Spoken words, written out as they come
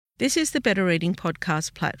This is the Better Reading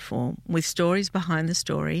Podcast platform with stories behind the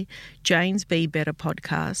story, Jane's Be Better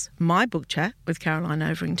podcast, my book chat with Caroline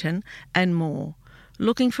Overington, and more.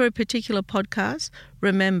 Looking for a particular podcast?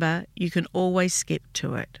 Remember, you can always skip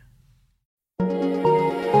to it.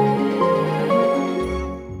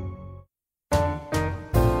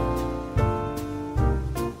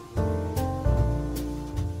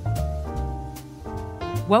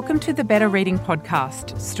 Welcome to the Better Reading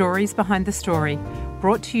Podcast, Stories Behind the Story,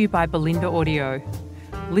 brought to you by Belinda Audio.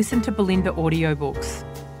 Listen to Belinda audiobooks,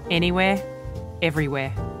 anywhere, everywhere.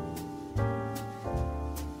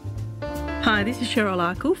 Hi, this is Cheryl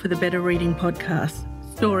Arkle for the Better Reading Podcast,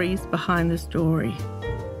 Stories Behind the Story.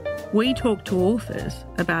 We talk to authors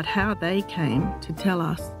about how they came to tell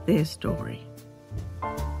us their story.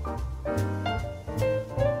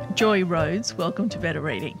 Joy Rhodes, welcome to Better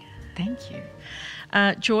Reading. Thank you.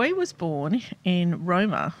 Joy was born in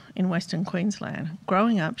Roma in Western Queensland.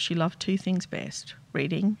 Growing up, she loved two things best,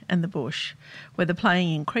 reading and the bush. Whether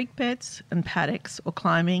playing in creek beds and paddocks or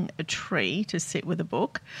climbing a tree to sit with a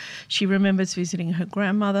book, she remembers visiting her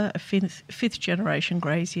grandmother, a fifth generation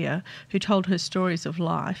grazier, who told her stories of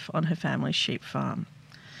life on her family's sheep farm.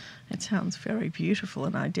 It sounds very beautiful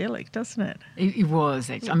and idyllic, doesn't it? It was,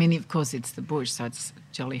 actually. I mean, of course, it's the bush, so it's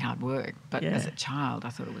jolly hard work. But Yeah. as a child, I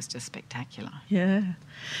thought it was just spectacular. Yeah.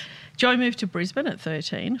 Joy moved to Brisbane at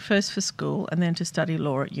 13, first for school and then to study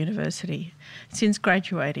law at university. Since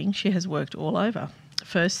graduating, she has worked all over.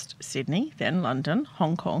 First Sydney, then London,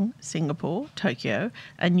 Hong Kong, Singapore, Tokyo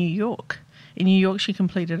and New York. In New York, she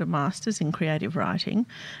completed a master's in creative writing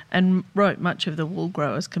and wrote much of The Wool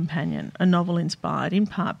Growers' Companion, a novel inspired in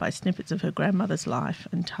part by snippets of her grandmother's life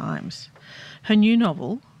and times. Her new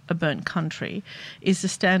novel, A Burnt Country, is the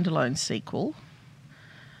standalone sequel.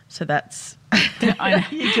 So that's,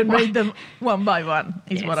 you can read them one by one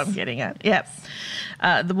is what I'm getting at. Yeah.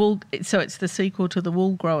 So it's the sequel to The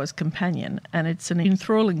Wool Growers' Companion, and it's an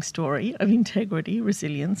enthralling story of integrity,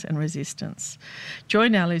 resilience and resistance. Joy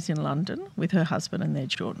now lives in London with her husband and their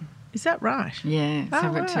children. Is that right? Yeah, so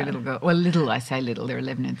I've got two little girls. Well, little, I say little, they're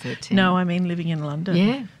 11 and 13. No, I mean living in London.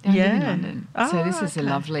 Yeah, they live in London. Oh, So this is a okay.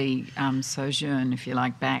 lovely sojourn, if you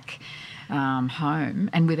like, back home,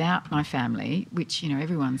 and without my family, which, you know,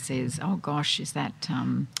 everyone says, oh gosh, is that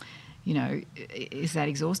is that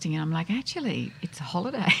exhausting? And I'm like, actually, it's a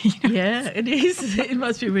holiday. You know? Yeah, it is. It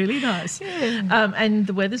must be really nice. Yeah. And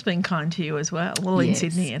the weather's been kind to you as well. Well, in Yes,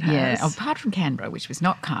 Sydney it has. Yeah, apart from Canberra, which was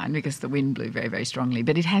not kind because the wind blew very, very strongly,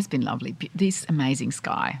 but it has been lovely. This amazing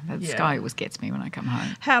sky. The sky always gets me when I come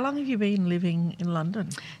home. How long have you been living in London?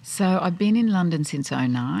 So I've been in London since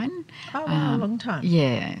 2009. Oh, wow, a long time.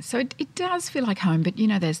 Yeah, so it does feel like home, but, you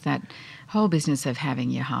know, there's that whole business of having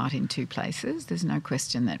your heart in two places. There's no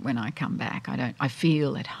question that when I come back, I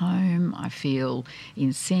feel at home, I feel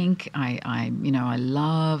in sync, I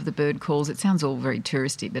love the bird calls. It sounds all very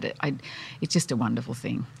touristy, but it's just a wonderful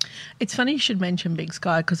thing. It's funny you should mention Big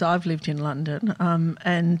Sky because I've lived in London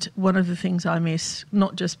and one of the things I miss,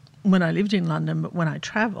 not just when I lived in London, but when I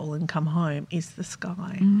travel and come home, is the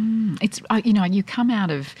sky. It's, you come out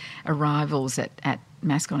of arrivals at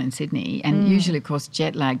Mascon in Sydney and usually, of course,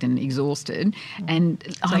 jet-lagged and exhausted. And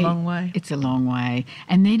It's a long way. It's a long way.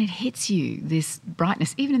 And then it hits you, this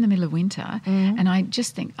brightness, even in the middle of winter. And I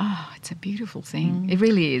just think, oh, it's a beautiful thing. It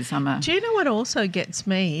really is. Do you know what also gets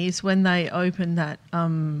me is when they open that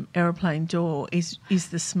aeroplane door is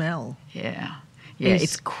the smell. Yeah. Yeah,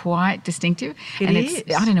 it's quite distinctive.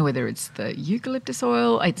 It's, I don't know whether it's the eucalyptus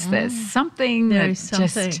oil, there's something that's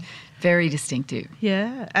just very distinctive.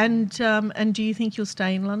 Yeah. And do you think you'll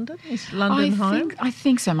stay in London? Is London home? I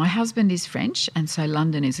think so. My husband is French, and so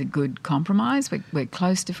London is a good compromise. We're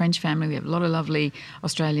close to French family. We have a lot of lovely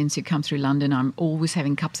Australians who come through London. I'm always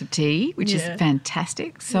having cups of tea, which is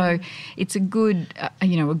fantastic. So it's a good,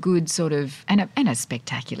 a good sort of, and a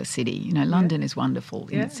spectacular city. You know, London is wonderful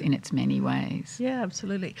in its many ways. Yeah,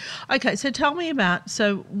 absolutely. Okay, so tell me about,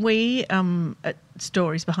 so we at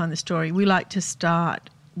Stories Behind the Story, we like to start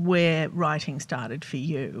where writing started for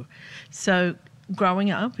you. So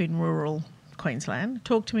growing up in rural Queensland,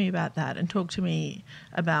 talk to me about that and talk to me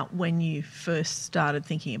about when you first started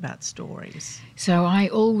thinking about stories. So I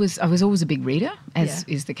was always a big reader, as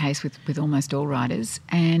is the case with almost all writers,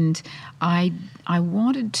 and I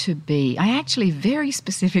actually very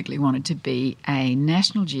specifically wanted to be a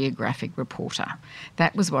National Geographic reporter.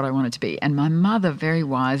 That was what I wanted to be. And my mother very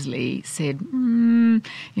wisely said,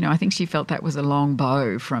 I think she felt that was a long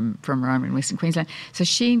bow from Roma in Western Queensland. So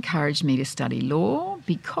she encouraged me to study law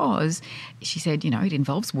because she said, it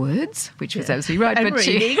involves words, which was absolutely right. And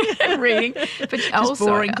reading. Reading. But also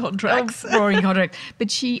boring contracts. Boring contracts.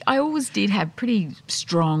 But I always did have pretty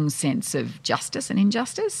strong sense of justice and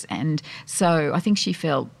injustice. And so I think she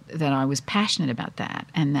felt that I was passionate about that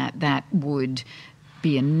and that would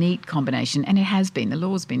be a neat combination. And it has been. The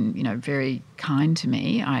law's been, very kind to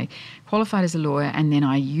me. I qualified as a lawyer and then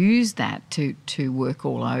I used that to work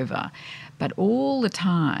all over. But all the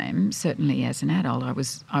time, certainly as an adult, I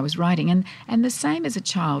was writing. And the same as a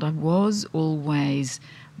child, I was always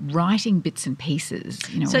writing bits and pieces.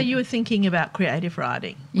 So you were thinking about creative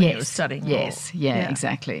writing when you were studying law? Yes,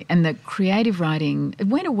 exactly. And the creative writing, it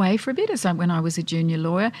went away for a bit when I was a junior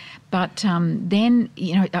lawyer. But then,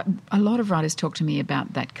 a lot of writers talk to me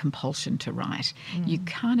about that compulsion to write. You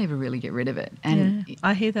can't ever really get rid of it. And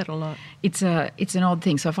I hear that a lot. It's an odd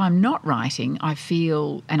thing. So if I'm not writing, I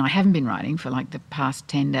feel, and I haven't been writing for like the past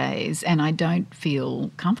 10 days, and I don't feel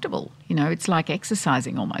comfortable. It's like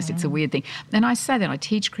exercising almost. It's a weird thing. And I say that I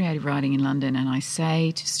teach creative writing in London, and I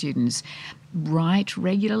say to students, write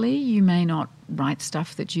regularly. You may not write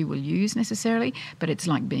stuff that you will use necessarily, but it's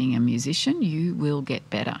like being a musician. You will get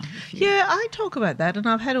better. Yeah, I talk about that, and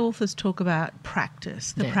I've had authors talk about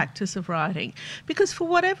practice, the practice of writing, because for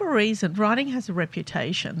whatever reason, writing has a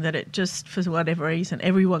reputation that it just, for whatever reason,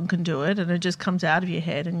 everyone can do it and it just comes out of your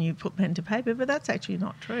head and you put pen to paper, but that's actually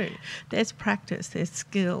not true. There's practice, there's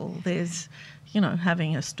skill, there's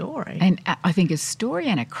having a story. And I think a story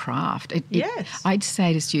and a craft. Yes. I'd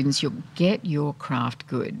say to students, you'll get your craft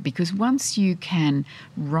good because once you can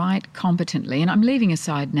write competently, and I'm leaving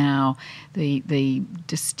aside now the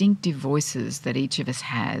distinctive voices that each of us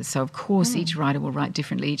has. So, of course, each writer will write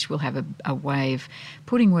differently. Each will have a way of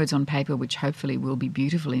putting words on paper which hopefully will be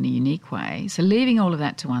beautiful in a unique way. So leaving all of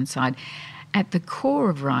that to one side, at the core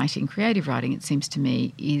of writing, creative writing, it seems to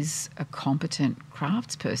me, is a competent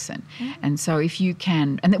craftsperson. And so if you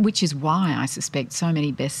can, which is why I suspect so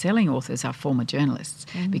many best-selling authors are former journalists,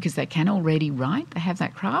 because they can already write, they have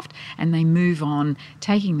that craft, and they move on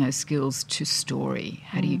taking those skills to story.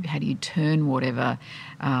 How do you turn whatever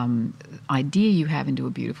idea you have into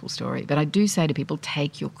a beautiful story? But I do say to people,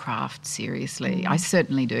 take your craft seriously. I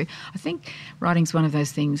certainly do. I think writing's one of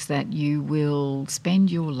those things that you will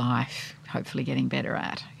spend your life hopefully getting better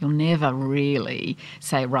at. You'll never really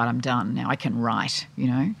say, right, I'm done. Now I can write,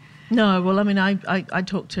 No, well, I mean, I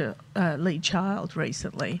talked to Lee Child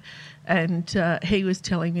recently, and he was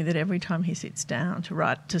telling me that every time he sits down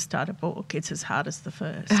to start a book, it's as hard as the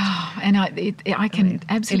first. Oh, and I can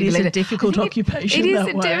absolutely believe it is a difficult occupation. It is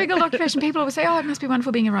a difficult occupation. People always say, it must be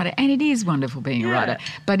wonderful being a writer. And it is wonderful being a writer.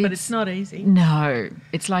 But it's not easy. No.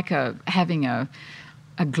 It's like having a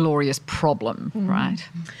glorious problem, right?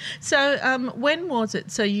 So when was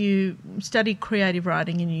it? So you studied creative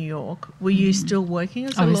writing in New York. Were you still working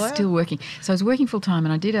as a lawyer? I was still working. So I was working full-time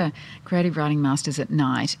and I did a creative writing master's at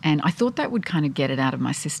night, and I thought that would kind of get it out of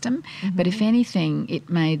my system. But if anything, it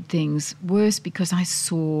made things worse because I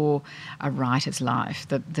saw a writer's life.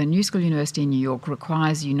 The New School University in New York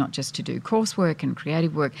requires you not just to do coursework and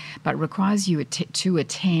creative work, but requires you to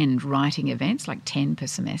attend writing events, like 10 per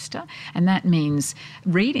semester. And that means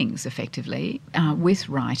readings, effectively, with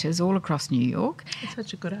writers all across New York. It's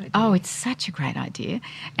such a good idea. Oh, it's such a great idea.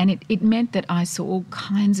 And it meant that I saw all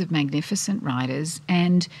kinds of magnificent writers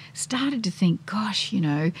and started to think, gosh,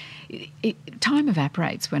 time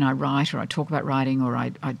evaporates when I write or I talk about writing or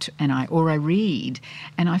I read.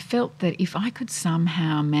 And I felt that if I could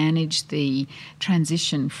somehow manage the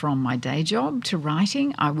transition from my day job to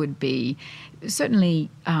writing, I would be certainly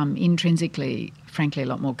intrinsically, frankly, a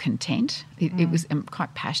lot more content. I'm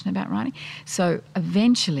quite passionate about writing. So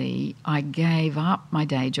eventually I gave up my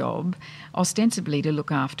day job, ostensibly to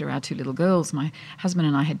look after our two little girls. My husband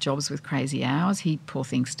and I had jobs with crazy hours. He, poor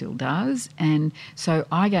thing, still does. And so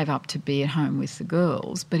I gave up to be at home with the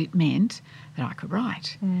girls, but it meant that I could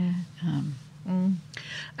write.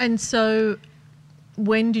 And so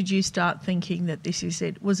when did you start thinking that this is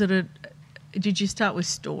it? Did you start with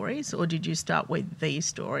stories or did you start with the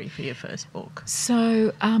story for your first book?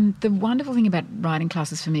 So the wonderful thing about writing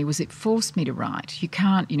classes for me was it forced me to write. You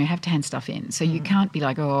can't, have to hand stuff in. So you can't be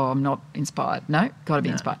like, I'm not inspired. No, got to be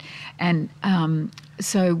inspired. And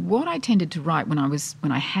so what I tended to write when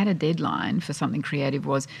I had a deadline for something creative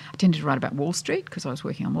was I tended to write about Wall Street because I was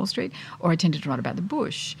working on Wall Street, or I tended to write about the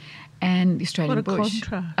bush. And the Australian bush. What a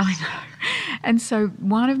contrast. I know. And so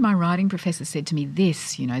one of my writing professors said to me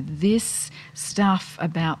this stuff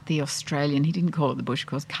about the Australian, he didn't call it the bush, he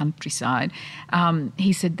called it countryside.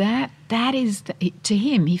 He said that is, to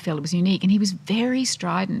him, he felt it was unique and he was very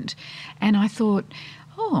strident. And I thought,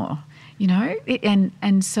 You know,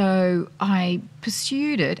 and so I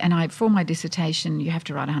pursued it, and for my dissertation you have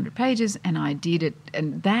to write 100 pages, and I did it,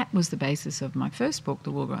 and that was the basis of my first book,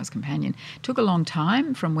 The Woolgrowers' Companion. It took a long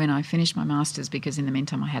time from when I finished my master's, because in the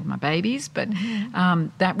meantime I had my babies, but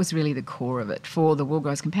that was really the core of it for The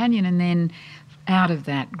Woolgrowers' Companion, and then out of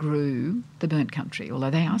that grew The Burnt Country,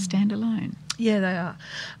 although they are standalone. Yeah, they are.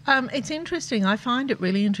 It's interesting. I find it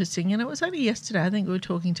really interesting. And it was only yesterday, I think we were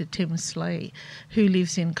talking to Tim Slee, who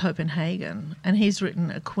lives in Copenhagen, and he's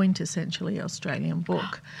written a quintessentially Australian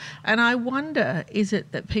book. And I wonder, is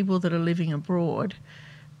it that people that are living abroad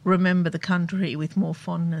remember the country with more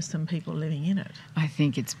fondness than people living in it? I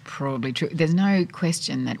think it's probably true. There's no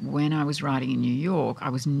question that when I was writing in New York, I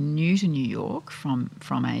was new to New York from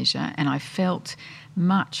Asia, and I felt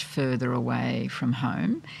much further away from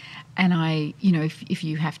home. And if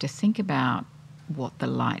you have to think about what the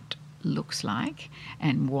light looks like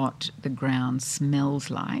and what the ground smells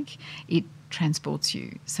like, it transports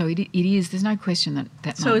you. So it is, there's no question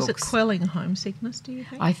that so is it quelling homesickness, do you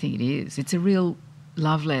think? I think it is. It's a real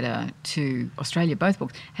love letter to Australia, both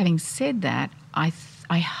books. Having said that, I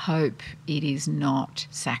hope it is not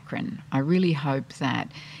saccharine. I really hope that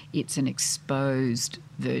it's an exposed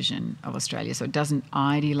version of Australia. So it doesn't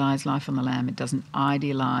idealise life on the lam. It doesn't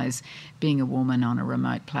idealise being a woman on a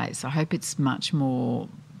remote place. I hope it's much more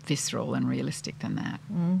visceral and realistic than that.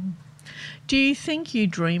 Mm. Do you think you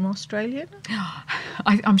dream Australian?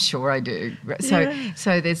 I'm sure I do.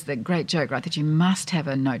 So there's the great joke, right, that you must have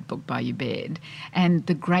a notebook by your bed. And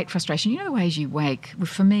the great frustration, you know the ways you wake,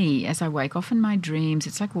 for me, as I wake, often my dreams,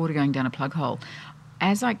 it's like water going down a plug hole.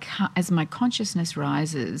 As my consciousness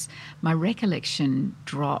rises, my recollection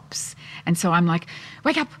drops. And so I'm like,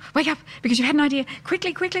 wake up, because you had an idea.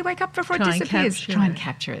 Quickly, wake up before it disappears. Try and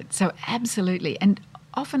capture it. So absolutely. And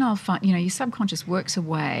often I'll find, your subconscious works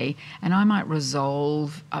away, and I might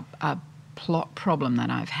resolve a plot problem that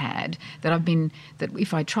I've had, that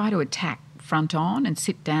if I try to attack front on and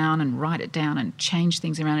sit down and write it down and change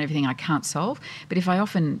things around and everything, I can't solve. But I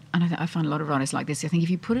find a lot of writers like this, I think if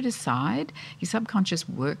you put it aside, your subconscious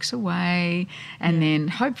works away, and then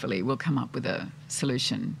hopefully we'll come up with a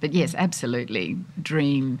solution. But yes, absolutely,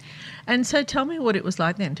 dream. And so tell me what it was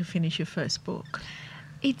like then to finish your first book.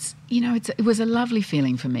 It was a lovely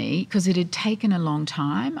feeling for me, because it had taken a long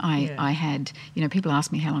time. I had, people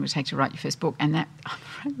ask me how long it takes to write your first book, and that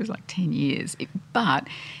it was like 10 years. But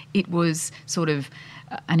it was sort of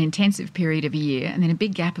an intensive period of a year, and then a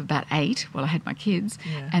big gap of about 8 while I had my kids,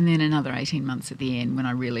 and then another 18 months at the end when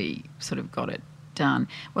I really sort of got it done.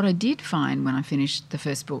 What I did find when I finished the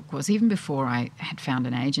first book was, even before I had found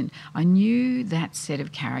an agent, I knew that set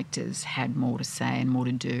of characters had more to say and more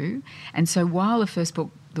to do. And so while the first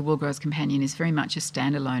book, The Woolgrowers' Companion, is very much a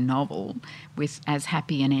standalone novel with as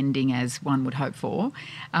happy an ending as one would hope for,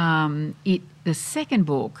 the second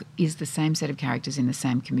book is the same set of characters in the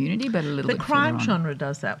same community, but a little bit further on. The crime genre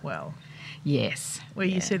does that well. Yes. Where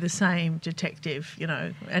you see the same detective,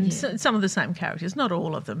 and some of the same characters, not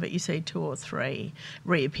all of them, but you see 2 or 3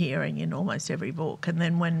 reappearing in almost every book. And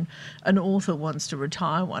then when an author wants to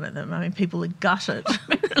retire one of them, people are gutted.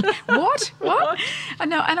 What?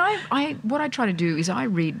 No, and what I try to do is I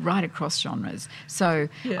read right across genres. So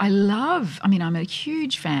I love, I'm a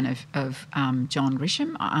huge fan of John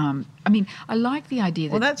Grisham. I like the idea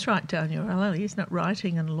that... Well, that's right down your alley, isn't it?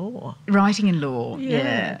 Writing and law. Writing and law,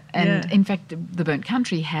 And in fact, The Burnt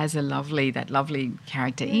Country has that lovely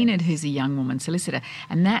character in it who's a young woman solicitor.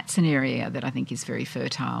 And that's an area that I think is very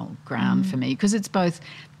fertile ground for me, because it's both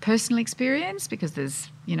personal experience, because there's,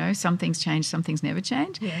 some things change, some things never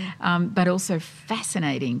change, but also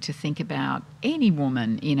fascinating to think about any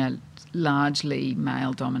woman in a largely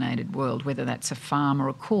male-dominated world, whether that's a farm or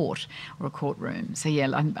a court or a courtroom. So,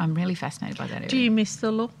 I'm really fascinated by that area. Do you miss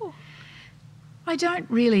the law? I don't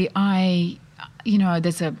really.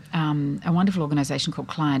 There's a wonderful organisation called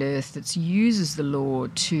Client Earth that uses the law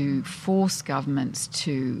to force governments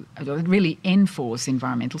to really enforce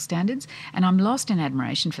environmental standards, and I'm lost in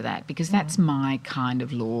admiration for that, because that's my kind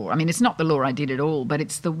of law. It's not the law I did at all, but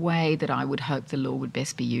it's the way that I would hope the law would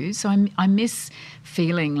best be used. So I miss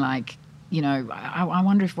feeling like, I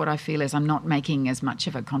wonder if what I feel is I'm not making as much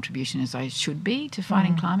of a contribution as I should be to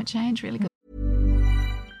fighting climate change, really.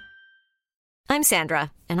 I'm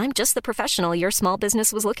Sandra, and I'm just the professional your small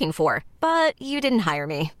business was looking for. But you didn't hire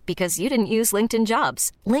me because you didn't use LinkedIn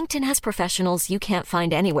Jobs. LinkedIn has professionals you can't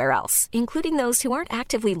find anywhere else, including those who aren't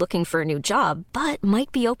actively looking for a new job, but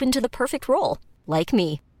might be open to the perfect role, like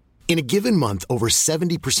me. In a given month, over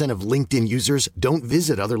 70% of LinkedIn users don't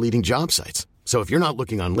visit other leading job sites. So if you're not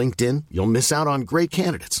looking on LinkedIn, you'll miss out on great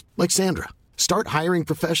candidates like Sandra. Start hiring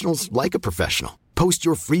professionals like a professional. Post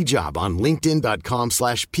your free job on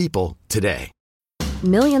linkedin.com/people today.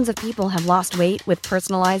 Millions of people have lost weight with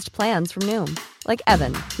personalized plans from Noom. Like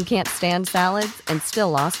Evan, who can't stand salads and still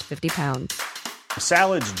lost 50 pounds.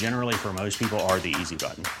 Salads generally for most people are the easy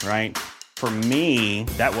button, right? For me,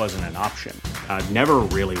 that wasn't an option. I never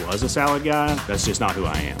really was a salad guy. That's just not who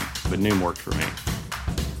I am. But Noom worked for me.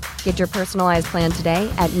 Get your personalized plan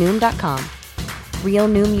today at Noom.com. Real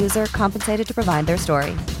Noom user compensated to provide their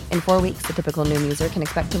story. In 4 weeks, the typical Noom user can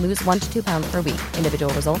expect to lose 1 to 2 pounds per week.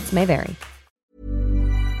 Individual results may vary.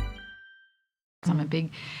 I'm a big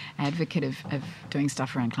advocate of doing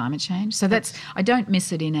stuff around climate change. So I don't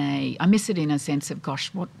miss it I miss it in a sense of,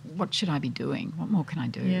 gosh, what should I be doing? What more can I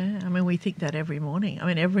do? Yeah, I mean, we think that every morning.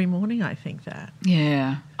 Every morning I think that.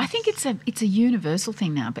 Yeah. I think it's a universal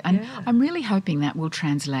thing now, but I'm really hoping that will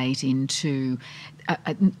translate into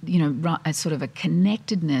a sort of a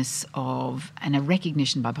connectedness of and a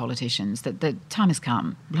recognition by politicians that the time has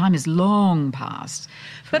come. Time is long past.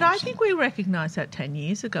 But I think we recognised that 10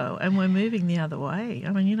 years ago, and we're moving the other way.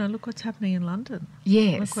 Look what's happening in London.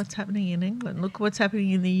 Yes. Look what's happening in England. Look what's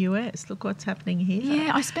happening in the US. Look what's happening here.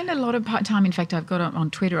 Yeah, I spend a lot of time. In fact, I've got on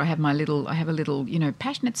Twitter. I have a little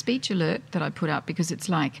passionate speech alert that I put up because it's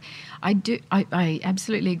like I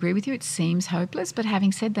absolutely agree with you. It seems hopeless, but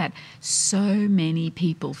having said that, so many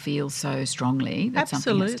people feel so strongly that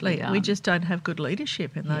something has to be done. We just don't have good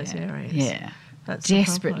leadership in those areas. Yeah, that's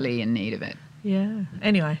desperately in need of it. Yeah.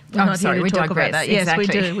 Anyway, we're not here to talk about that. Yes,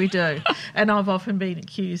 exactly. we do. And I've often been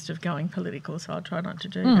accused of going political, so I'll try not to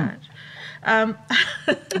do that.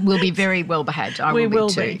 We'll be very well behaved. We will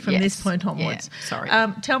be too. be from this point onwards. Yeah, sorry.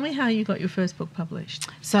 Tell me how you got your first book published.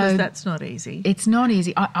 So that's not easy. It's not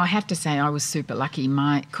easy. I have to say I was super lucky.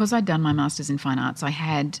 Because I'd done my Masters in Fine Arts, I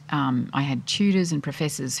had tutors and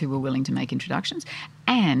professors who were willing to make introductions.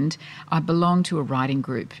 And I belonged to a writing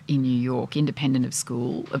group in New York, independent of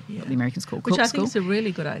school, of the American School, which I think School. is a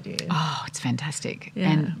really good idea. Oh, it's fantastic.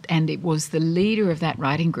 Yeah. And it was the leader of that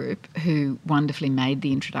writing group who wonderfully made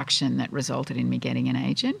the introduction that resulted in me getting an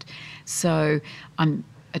agent. So I'm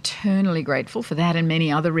eternally grateful for that and many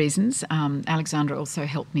other reasons. Alexandra also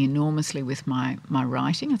helped me enormously with my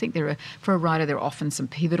writing. I think for a writer there are often some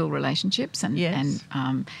pivotal relationships, and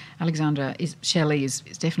Alexandra Shelley is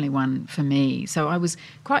definitely one for me. So I was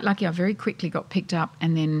quite lucky. I very quickly got picked up,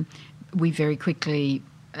 and then we very quickly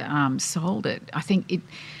sold it. I think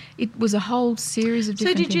it was a whole series of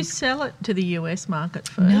different things. So did you sell it to the US market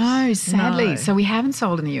first? No, sadly. No. So we haven't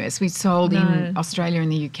sold in the US. We sold in Australia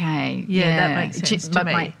and the UK. Yeah, that makes sense to me. But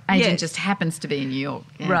my agent just happens to be in New York.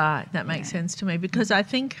 Yeah. Right, that makes sense to me, because I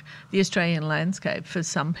think the Australian landscape for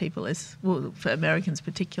some people for Americans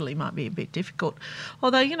particularly, might be a bit difficult.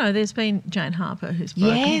 Although, there's been Jane Harper who's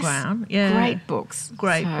broken ground. Yeah. Great books.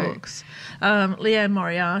 Books. Leanne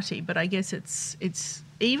Moriarty, but I guess it's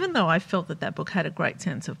even though I felt that book had a great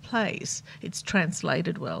sense of place, it's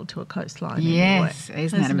translated well to a coastline. Yes, anyway,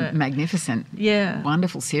 isn't that magnificent? Yeah.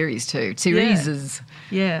 Wonderful series too. Series.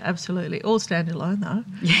 Yeah, absolutely. All standalone though.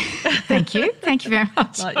 Yeah. Thank you. Thank you very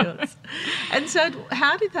much. Like yours. And so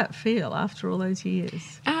how did that feel after all those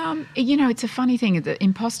years? It's a funny thing. The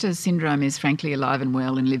imposter syndrome is frankly alive and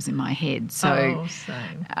well and lives in my head. So,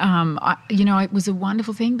 same. It was a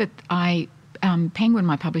wonderful thing, but Penguin,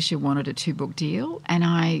 my publisher, wanted a 2-book deal, and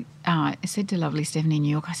I said to lovely Stephanie in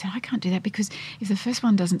New York, I said, I can't do that because if the first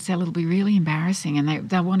one doesn't sell, it'll be really embarrassing and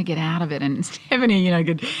they'll want to get out of it. And Stephanie,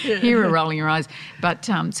 could hear her rolling her eyes. But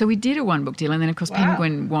so we did a 1-book deal, and then, of course,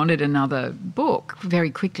 Penguin wanted another book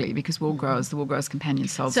very quickly because the Woolgrowers Companion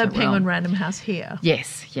sold so well. So Penguin Random House here?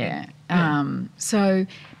 Yes, yeah.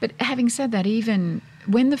 But having said that, even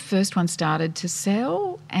when the first one started to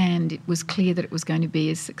sell and it was clear that it was going to be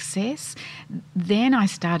a success, then I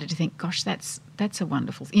started to think, gosh, that's a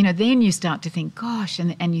wonderful thing. Then you start to think, gosh,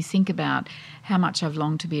 and you think about how much I've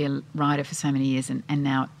longed to be a writer for so many years, and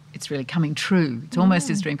now it's really coming true. It's almost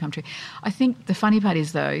his dream come true. I think the funny part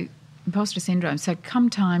is, though, imposter syndrome. So come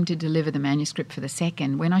time to deliver the manuscript for the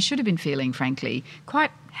second, when I should have been feeling, frankly, quite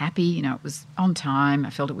happy. It was on time. I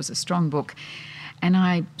felt it was a strong book. And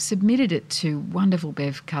I submitted it to wonderful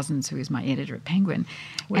Bev Cousins, who is my editor at Penguin.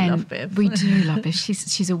 We love Bev. We do love Bev.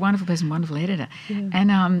 She's a wonderful person, wonderful editor. Yeah.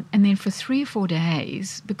 And then for 3 or 4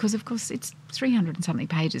 days, because of course it's 300 and something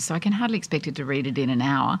pages, so I can hardly expect her to read it in an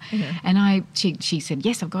hour. Yeah. And she said,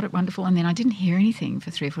 yes, I've got it, wonderful. And then I didn't hear anything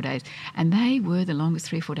for 3 or 4 days. And they were the longest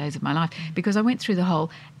 3 or 4 days of my life because I went through the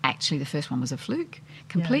whole, actually the first one was a fluke,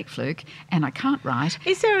 complete fluke, and I can't write.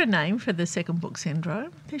 Is there a name for the second book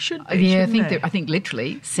syndrome? There should be. Yeah, I think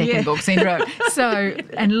literally second book syndrome. So,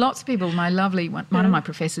 and lots of people, my lovely, one of my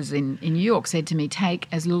professors in New York said to me, take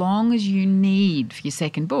as long as you need for your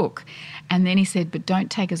second book. And then he said, but don't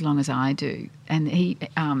take as long as I do. And he,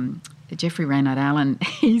 Jeffrey Raynard Allen,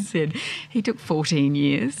 he said he took 14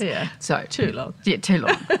 years. Yeah. So too long. Yeah, too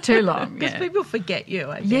long. Too long. Because people forget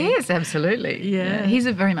you, I think. Yes, absolutely. Yeah. He's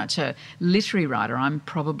very much a literary writer. I'm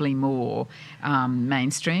probably more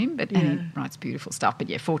mainstream, and he writes beautiful stuff. But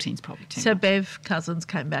 14's probably too much. So Bev Cousins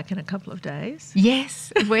came back in a couple of days.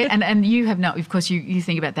 Yes. and you have of course, you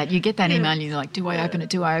think about that. You get that email and you're like, do I open it?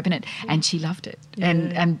 Do I open it? And she loved it. Yeah.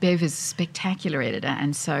 And Bev is a spectacular editor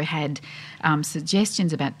and so had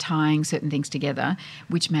suggestions about tying certain things together,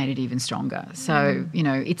 which made it even stronger. So,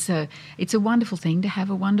 it's a wonderful thing to have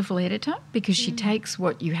a wonderful editor because she takes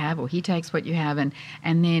what you have or he takes what you have and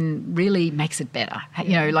then really makes it better,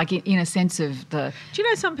 like in a sense of the... Do you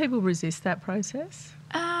know some people resist that process?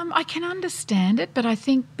 I can understand it, but I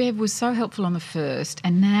think Bev was so helpful on the first,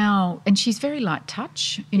 and she's very light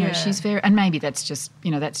touch. She's very, and maybe that's just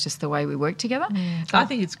the way we work together. I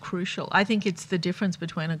think it's crucial. I think it's the difference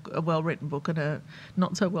between a well-written book and a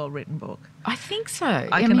not so well-written book. I think so.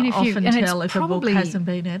 I can often tell if a book hasn't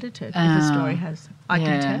been edited, if a story has. I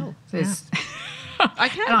can tell. I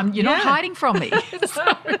can. You're not hiding from me. That's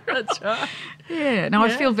right. Yeah. No, I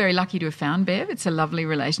feel very lucky to have found Bev. It's a lovely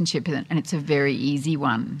relationship and it's a very easy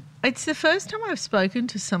one. It's the first time I've spoken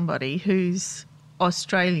to somebody who's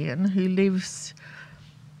Australian, who lives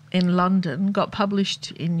in London, got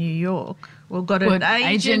published in New York, got an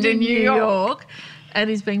agent in New York, and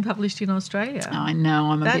is being published in Australia. I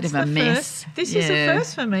know, I'm a bit of a mess. This is a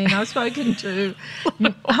first for me, and I've spoken to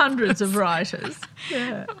hundreds of writers.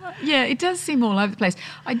 Yeah, it does seem all over the place.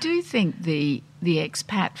 I do think the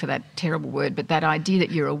expat, for that terrible word, but that idea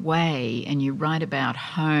that you're away and you write about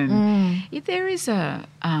home, there is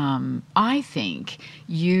I think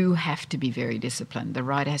you have to be very disciplined. The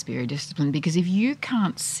writer has to be very disciplined because if you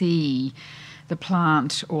can't see the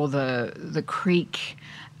plant or the creek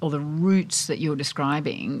or the roots that you're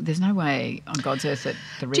describing, there's no way on God's earth that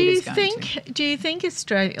the reader's going to. Do you think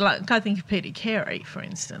Australia, like I think of Peter Carey, for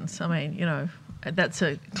instance, I mean, that's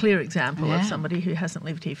a clear example of somebody who hasn't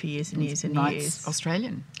lived here for years and years and years.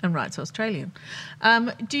 Australian. And writes Australian.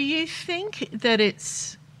 Do you think that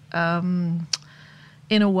it's, in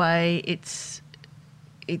a way, it's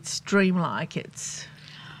dreamlike,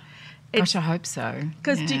 Gosh, I hope so.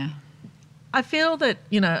 Because I feel that,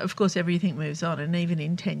 of course, everything moves on and even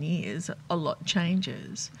in 10 years, a lot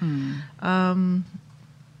changes. Do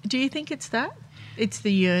you think it's that? It's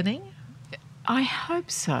the yearning? I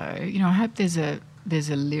hope so. I hope there's a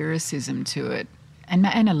lyricism to it and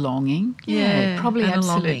a longing. Yeah, probably and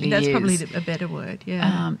absolutely That's is. probably a better word,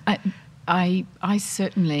 yeah. I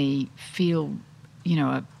certainly feel,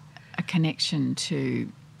 a connection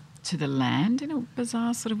to the land in a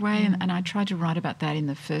bizarre sort of way, and I tried to write about that in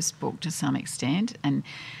the first book to some extent. And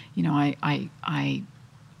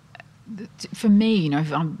for me,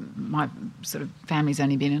 my sort of family's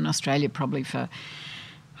only been in Australia probably for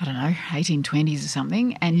 1820s or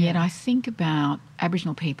something, and yet I think about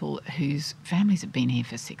Aboriginal people whose families have been here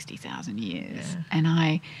for 60,000 years, and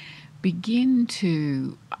I begin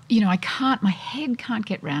to, my head can't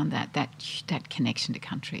get round that connection to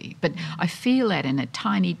country. But I feel that in a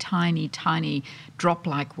tiny, tiny, tiny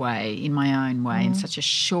drop-like way, in my own way, in such a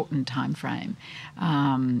shortened time frame.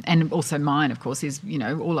 And also mine, of course, is,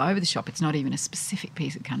 all over the shop. It's not even a specific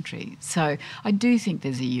piece of country. So I do think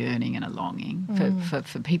there's a yearning and a longing for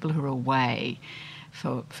people who are away,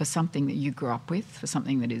 for something that you grew up with, for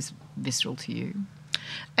something that is visceral to you.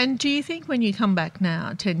 And do you think when you come back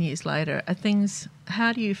now, 10 years later,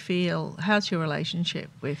 how do you feel, how's your relationship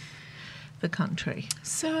with the country?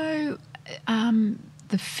 So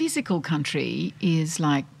the physical country is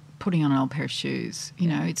like putting on an old pair of shoes.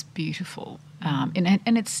 It's beautiful.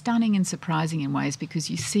 And it's stunning and surprising in ways because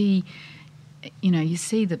you see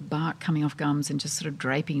the bark coming off gums and just sort of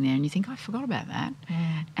draping there and you think, I forgot about that.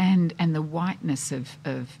 And the whiteness of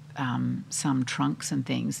some trunks and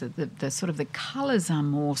things, the sort of the colours are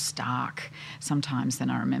more stark sometimes than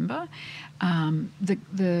I remember.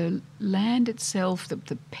 The land itself,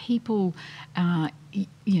 the people, I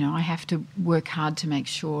have to work hard to make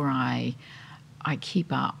sure I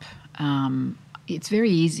keep up. It's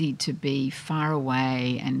very easy to be far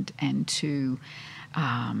away and to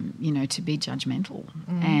to be judgmental.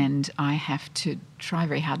 And I have to try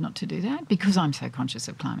very hard not to do that because I'm so conscious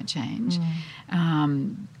of climate change.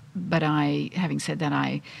 But having said that,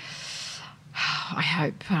 I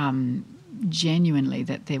hope genuinely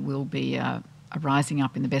that there will be a rising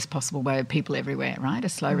up in the best possible way of people everywhere, right? A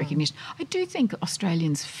slow recognition. I do think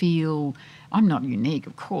Australians feel, I'm not unique,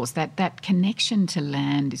 of course, that connection to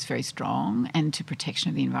land is very strong and to protection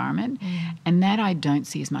of the environment. And that I don't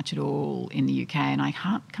see as much at all in the UK. And I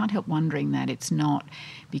can't help wondering that it's not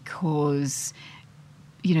because,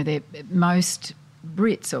 most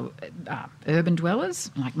Brits are urban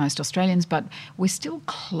dwellers, like most Australians, but we're still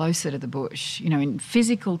closer to the bush, in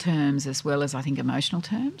physical terms as well as, I think, emotional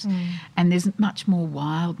terms. And there's much more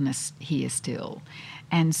wildness here still.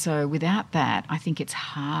 And so without that, I think it's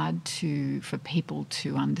hard for people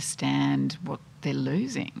to understand what they're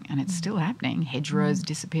losing. And it's still happening. Hedgerows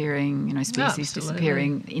disappearing, species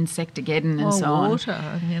disappearing, insectageddon and so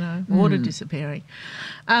on. Water disappearing.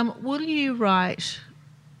 Will you write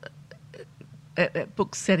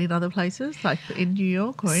books set in other places, like in New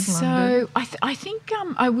York or in London? So I think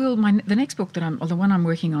I will. The next book the one I'm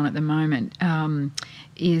working on at the moment,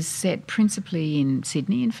 is set principally in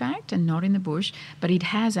Sydney, in fact, and not in the bush, but it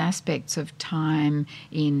has aspects of time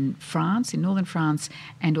in France, in northern France,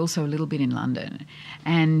 and also a little bit in London.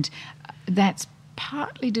 And that's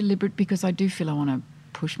partly deliberate because I do feel I want to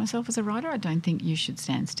push myself as a writer. I don't think you should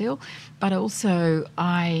stand still. But also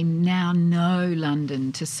I now know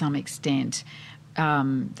London to some extent.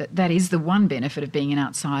 That is the one benefit of being an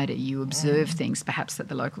outsider. You observe things perhaps that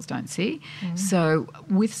the locals don't see. So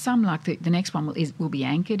with some luck, the next one will be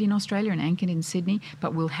anchored in Australia and anchored in Sydney,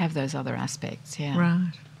 but we'll have those other aspects. Yeah.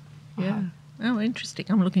 Right. Yeah. Oh, interesting.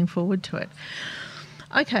 I'm looking forward to it.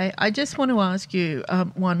 Okay, I just want to ask you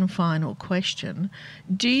one final question.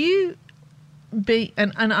 Do you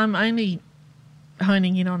and I'm only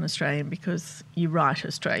honing in on Australian because you write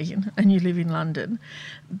Australian and you live in London,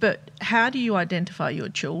 but how do you identify your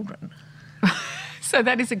children? So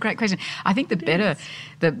that is a great question. I think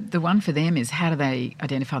the one for them is how do they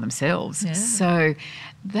identify themselves? Yeah. So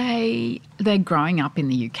they're growing up in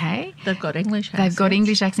the UK. They've got English accents. They've got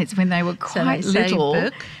English accents when they were quite little.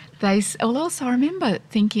 Say book. Also, I remember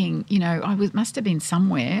thinking, I must have been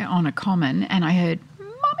somewhere on a common and I heard,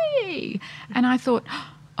 "Mummy," and I thought,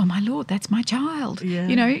 oh my Lord, that's my child. Yeah.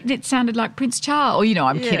 It sounded like Prince Charles.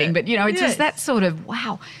 I'm kidding, but it's just that sort of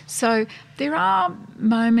wow. So there are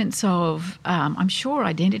moments of, I'm sure,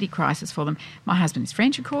 identity crisis for them. My husband is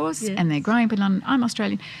French, of course, and they're growing up in London. I'm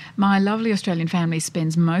Australian. My lovely Australian family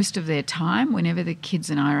spends most of their time, whenever the kids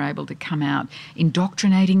and I are able to come out,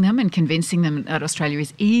 indoctrinating them and convincing them that Australia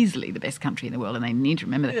is easily the best country in the world, and they need to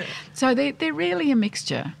remember that. Yeah. So they're really a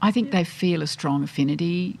mixture. I think they feel a strong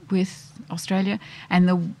affinity with Australia, and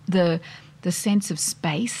the sense of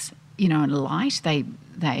space, and light. They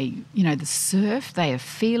the surf. They are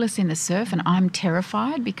fearless in the surf, and I'm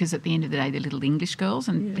terrified because at the end of the day, they're little English girls,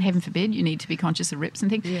 and heaven forbid you need to be conscious of rips and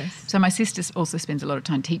things. Yes. So my sister also spends a lot of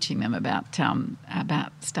time teaching them about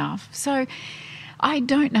stuff. So I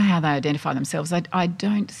don't know how they identify themselves. I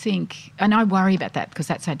don't think, and I worry about that because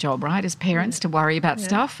that's our job, right, as parents, to worry about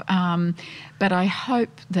stuff. But I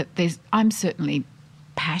hope that I'm certainly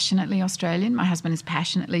passionately Australian. My husband is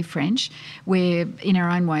passionately French. We're, in our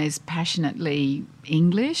own ways, passionately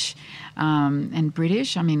English and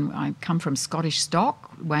British. I mean, I come from Scottish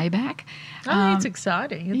stock way back. It's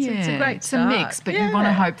exciting. It's a great start. It's a mix, but you want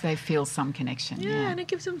to hope they feel some connection. Yeah, and it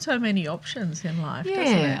gives them so many options in life, doesn't it?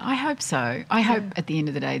 Yeah, I hope so. I hope at the end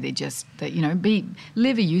of the day they're just,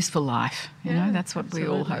 live a useful life. That's what we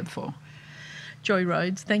all hope for. Joy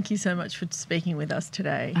Rhodes, thank you so much for speaking with us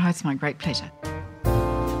today. Oh, it's my great pleasure.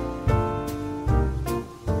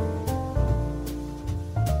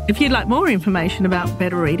 If you'd like more information about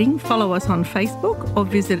Better Reading, follow us on Facebook or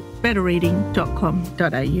visit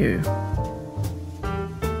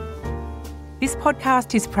betterreading.com.au. This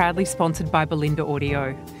podcast is proudly sponsored by Belinda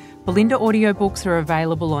Audio. Belinda audiobooks are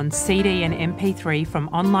available on CD and MP3 from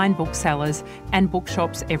online booksellers and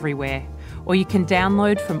bookshops everywhere, or you can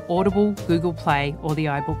download from Audible, Google Play or the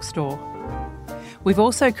iBook Store. We've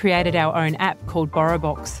also created our own app called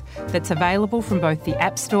BorrowBox that's available from both the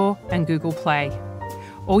App Store and Google Play.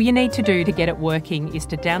 All you need to do to get it working is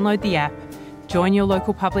to download the app, join your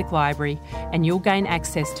local public library, and you'll gain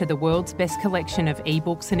access to the world's best collection of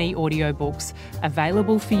ebooks and e-audiobooks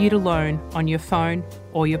available for you to loan on your phone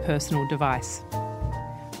or your personal device.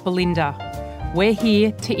 Belinda, we're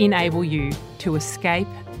here to enable you to escape,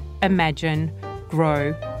 imagine,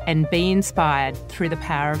 grow, and be inspired through the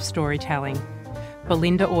power of storytelling.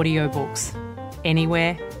 Belinda Audiobooks.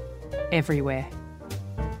 Anywhere, everywhere.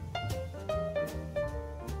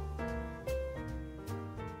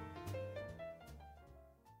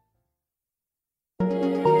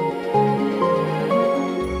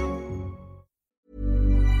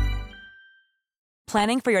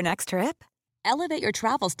 Planning for your next trip? Elevate your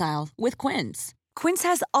travel style with Quince. Quince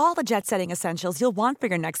has all the jet-setting essentials you'll want for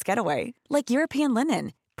your next getaway, like European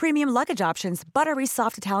linen, premium luggage options, buttery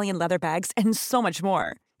soft Italian leather bags, and so much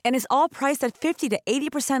more. And is all priced at 50 to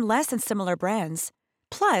 80% less than similar brands.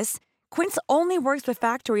 Plus, Quince only works with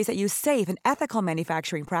factories that use safe and ethical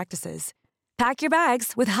manufacturing practices. Pack your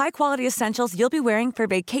bags with high-quality essentials you'll be wearing for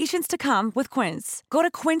vacations to come with Quince. Go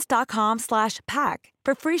to quince.com/pack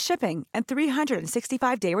for free shipping and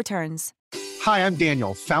 365-day returns. Hi, I'm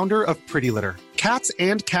Daniel, founder of Pretty Litter. Cats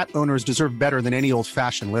and cat owners deserve better than any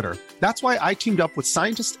old-fashioned litter. That's why I teamed up with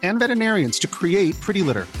scientists and veterinarians to create Pretty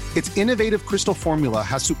Litter. Its innovative crystal formula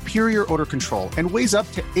has superior odor control and weighs up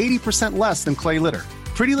to 80% less than clay litter.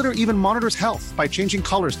 Pretty Litter even monitors health by changing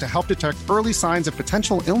colors to help detect early signs of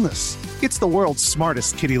potential illness. It's the world's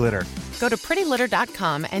smartest kitty litter. Go to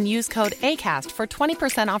prettylitter.com and use code ACAST for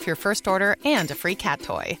 20% off your first order and a free cat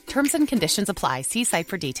toy. Terms and conditions apply. See site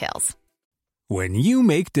for details. When you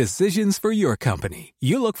make decisions for your company,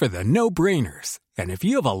 you look for the no-brainers. And if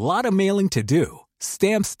you have a lot of mailing to do,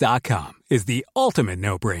 Stamps.com is the ultimate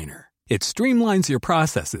no-brainer. It streamlines your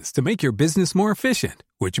processes to make your business more efficient,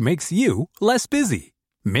 which makes you less busy.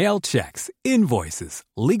 Mail checks, invoices,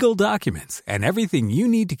 legal documents, and everything you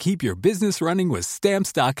need to keep your business running with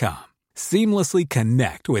Stamps.com. Seamlessly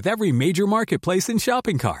connect with every major marketplace and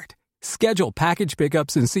shopping cart. Schedule package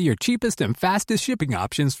pickups and see your cheapest and fastest shipping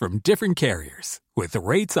options from different carriers, with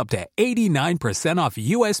rates up to 89% off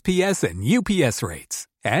USPS and UPS rates.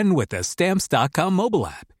 And with the Stamps.com mobile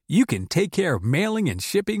app, you can take care of mailing and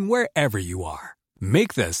shipping wherever you are.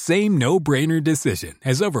 Make the same no-brainer decision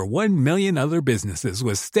as over 1 million other businesses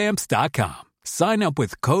with Stamps.com. Sign up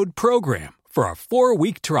with code PROGRAM for a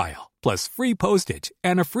 4-week trial, plus free postage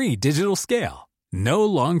and a free digital scale. No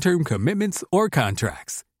long-term commitments or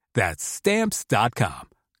contracts. That's Stamps.com.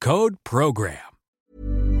 Code PROGRAM.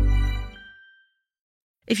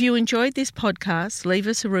 If you enjoyed this podcast, leave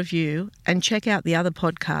us a review and check out the other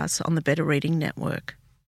podcasts on the Better Reading Network.